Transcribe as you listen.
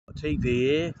TV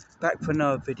here, back for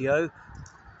another video,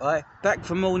 right? Back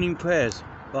for morning prayers,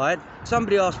 right?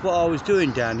 Somebody asked what I was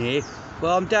doing down here.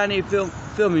 Well, I'm down here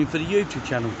filming for the YouTube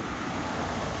channel,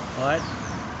 right?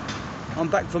 I'm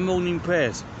back for morning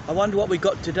prayers. I wonder what we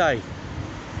got today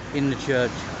in the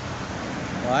church,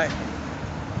 right?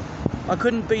 I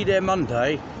couldn't be there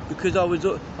Monday because I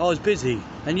was busy,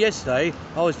 and yesterday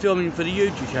I was filming for the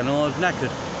YouTube channel. I was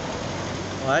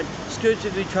knackered, right?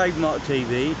 Exclusively Trademark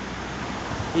TV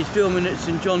is filming at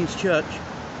St John's Church,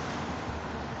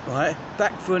 right?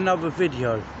 Back for another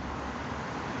video,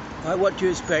 right? What do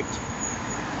you expect?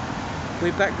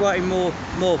 We're back writing more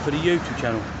for the YouTube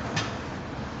channel,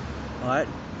 right?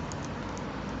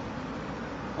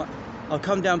 I'll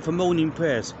come down for morning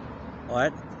prayers,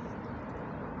 right?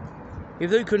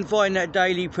 If you can find that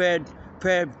daily prayer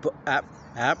app,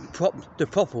 the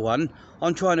proper one,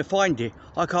 I'm trying to find it.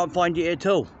 I can't find it at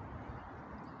all.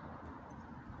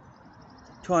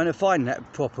 Trying to find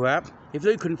that proper app. If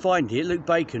Luke can find it, Luke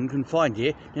Bacon can find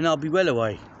it, then I'll be well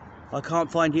away. I can't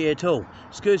find it at all.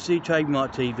 Exclusively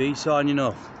Trademark TV signing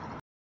off.